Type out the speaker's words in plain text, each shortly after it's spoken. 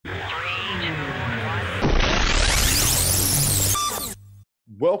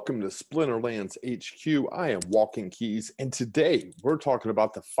Welcome to Splinterlands HQ. I am Walkingkeys, and today we're talking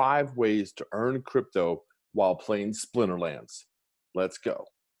about the 5 ways to earn crypto while playing Splinterlands. Let's go.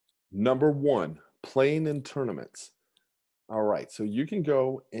 Number 1, playing in tournaments. All right, so you can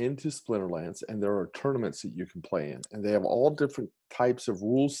go into Splinterlands, and there are tournaments that you can play in, and they have all different types of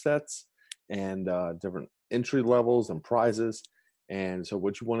rule sets and different entry levels and prizes. And so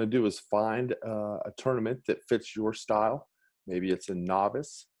what you want to do is find a tournament that fits your style. Maybe it's a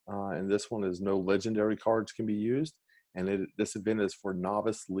novice, and this one is no legendary cards can be used. And this event is for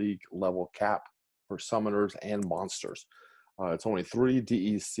novice league level cap for summoners and monsters. It's only 3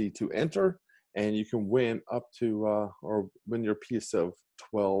 DEC to enter, and you can win up to or win your piece of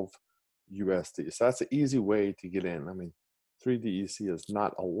 12 USD. So that's an easy way to get in. I mean, 3 DEC is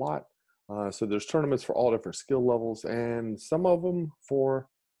not a lot. So there's tournaments for all different skill levels, and some of them for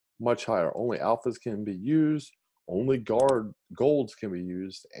much higher. Only alphas can be used. Only golds can be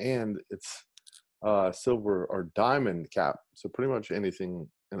used, and it's silver or diamond cap. So pretty much anything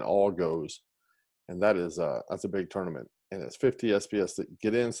and all goes, and that's a big tournament, and it's 50 SPS to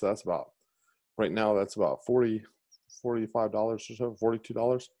get in. So that's about right now. That's about $45 or so,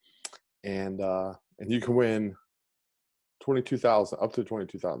 $42, and you can win 22,000 up to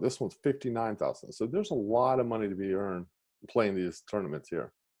 22,000. This one's 59,000. So there's a lot of money to be earned playing these tournaments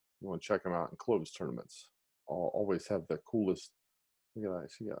here. You want to check them out and close tournaments. I'll always have the coolest. Look at that.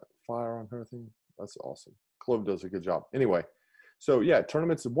 She got fire on her thing. That's awesome. Clove does a good job. Anyway, so yeah,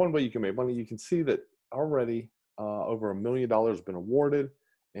 tournaments is one way you can make money. You can see that already over $1 million has been awarded,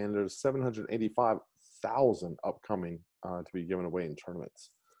 and there's 785,000 upcoming to be given away in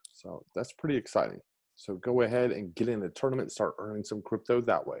tournaments. So that's pretty exciting. So go ahead and get in the tournament and start earning some crypto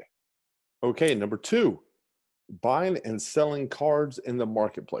that way. Okay, number 2, buying and selling cards in the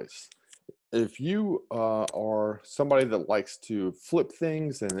marketplace. If you are somebody that likes to flip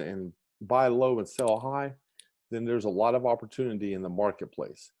things and buy low and sell high, then there's a lot of opportunity in the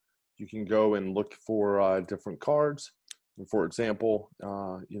marketplace. You can go and look for different cards. And for example,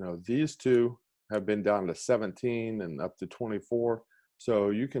 these two have been down to 17 and up to 24. So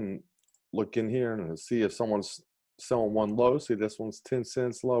you can look in here and see if someone's selling one low. See, this one's 10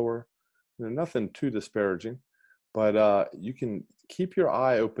 cents lower. Nothing too disparaging, but you can keep your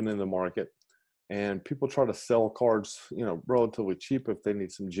eye open in the market. And people try to sell cards, relatively cheap if they need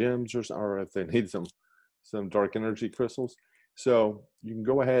some gems or if they need some dark energy crystals. So you can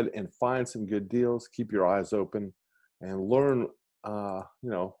go ahead and find some good deals, keep your eyes open, and learn, kind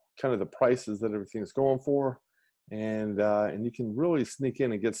of the prices that everything's going for. And you can really sneak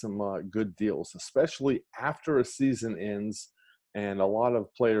in and get some good deals, especially after a season ends. And a lot of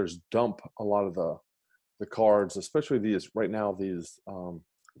players dump a lot of the cards, especially these right now, these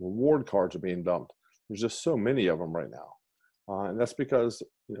reward cards are being dumped. There's just so many of them right now, and that's because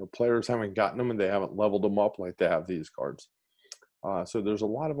players haven't gotten them and they haven't leveled them up like they have these cards. So there's a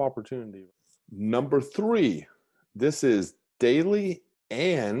lot of opportunity. Number 3, this is daily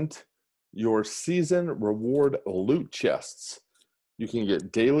and your season reward loot chests. You can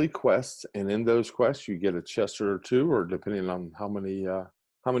get daily quests, and in those quests you get a chest or 2, or depending on how many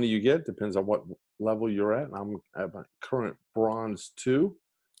you get, depends on what level you're at. I'm at my current bronze 2.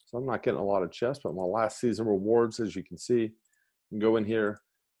 So I'm not getting a lot of chests, but my last season rewards, as you can see, you can go in here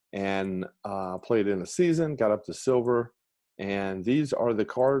and played in a season, got up to silver, and these are the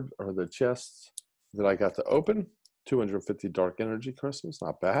the chests that I got to open. 250 dark energy crystals,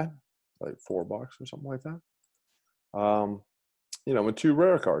 not bad, like $4 or something like that. With 2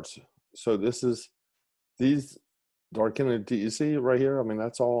 rare cards. So these dark energy DEC right here. I mean,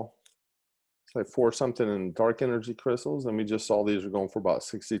 that's all. It's like 4 something in dark energy crystals, and we just saw these are going for about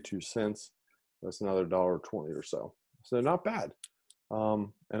 62 cents. That's another $1.20 or so. So they're not bad.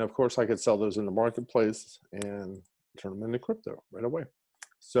 And of course, I could sell those in the marketplace and turn them into crypto right away.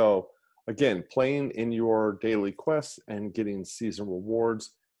 So again, playing in your daily quests and getting season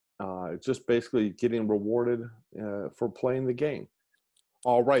rewards, just basically getting rewarded for playing the game.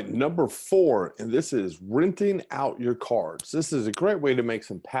 All right, number 4, and this is renting out your cards. This is a great way to make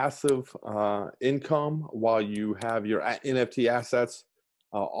some passive income while you have your NFT assets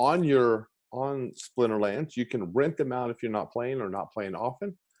on Splinterlands. You can rent them out if you're not playing or not playing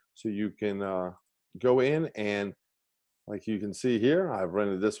often. So you can go in and, like you can see here, I've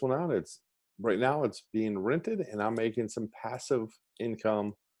rented this one out. Right now it's being rented, and I'm making some passive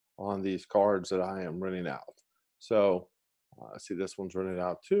income on these cards that I am renting out. So see, this one's rented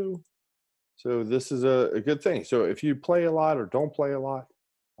out too. So this is a good thing. So if you play a lot or don't play a lot,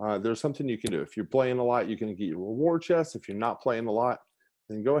 there's something you can do. If you're playing a lot, you can get your reward chest. If you're not playing a lot,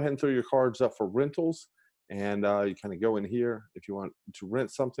 then go ahead and throw your cards up for rentals, And you kind of go in here if you want to rent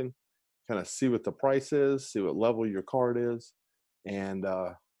something, kind of see what the price is, see what level your card is. And,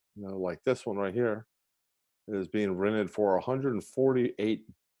 like this one right here is being rented for 148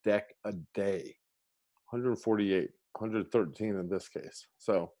 deck a day. 148, 113 in this case.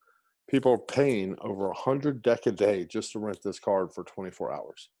 So people are paying over 100 deck a day just to rent this card for 24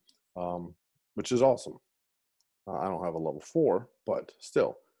 hours, which is awesome. I don't have a level 4, but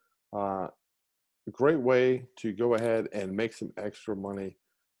still, a great way to go ahead and make some extra money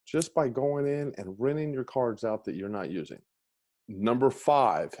just by going in and renting your cards out that you're not using. Number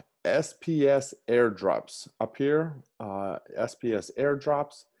 5, SPS airdrops. Up here, SPS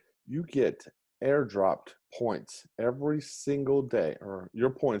airdrops, you get airdropped points every single day, or your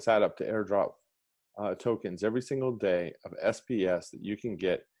points add up to airdrop tokens every single day of SPS that you can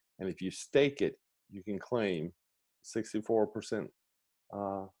get. And if you stake it, you can claim 64%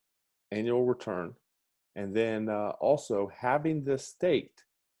 annual return. And then also having this staked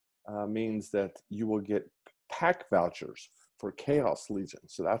means that you will get pack vouchers for Chaos Legion.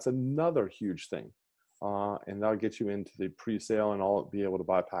 So that's another huge thing. And that'll get you into the pre-sale and all, be able to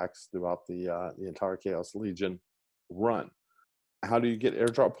buy packs throughout the entire Chaos Legion run. How do you get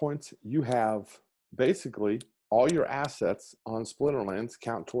airdrop points? You have basically all your assets on Splinterlands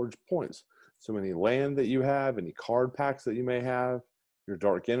count towards points. So any land that you have, any card packs that you may have, your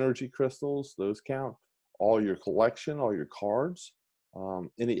dark energy crystals, those count. All your collection, all your cards,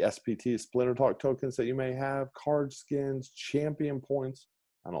 any SPT Splinter Talk tokens that you may have, card skins, champion points.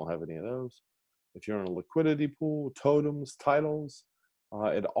 I don't have any of those. If you're in a liquidity pool, totems, titles,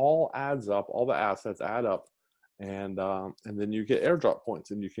 it all adds up. All the assets add up, and then you get airdrop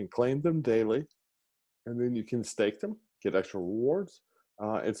points, and you can claim them daily, and then you can stake them, get extra rewards.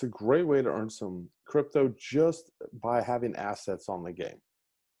 It's a great way to earn some crypto just by having assets on the game.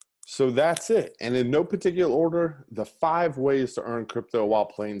 So that's it. And in no particular order, the 5 ways to earn crypto while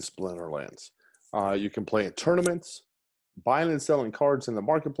playing Splinterlands. You can play in tournaments, buying and selling cards in the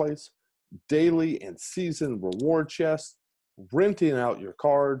marketplace, daily and season reward chests, renting out your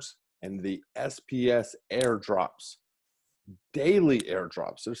cards, and the SPS airdrops. Daily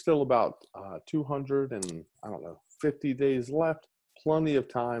airdrops. There's still about 50 days left. Plenty of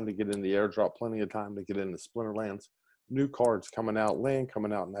time to get in the airdrop, plenty of time to get into Splinterlands. New cards coming out, land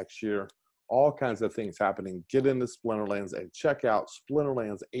coming out next year, all kinds of things happening. Get into Splinterlands and check out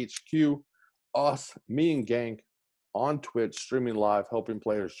Splinterlands HQ, us, me and gang on Twitch, streaming live, helping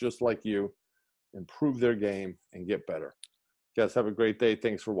players just like you improve their game and get better. Guys, have a great day.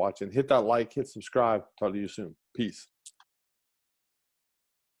 Thanks for watching. Hit that like, hit subscribe. Talk to you soon. Peace.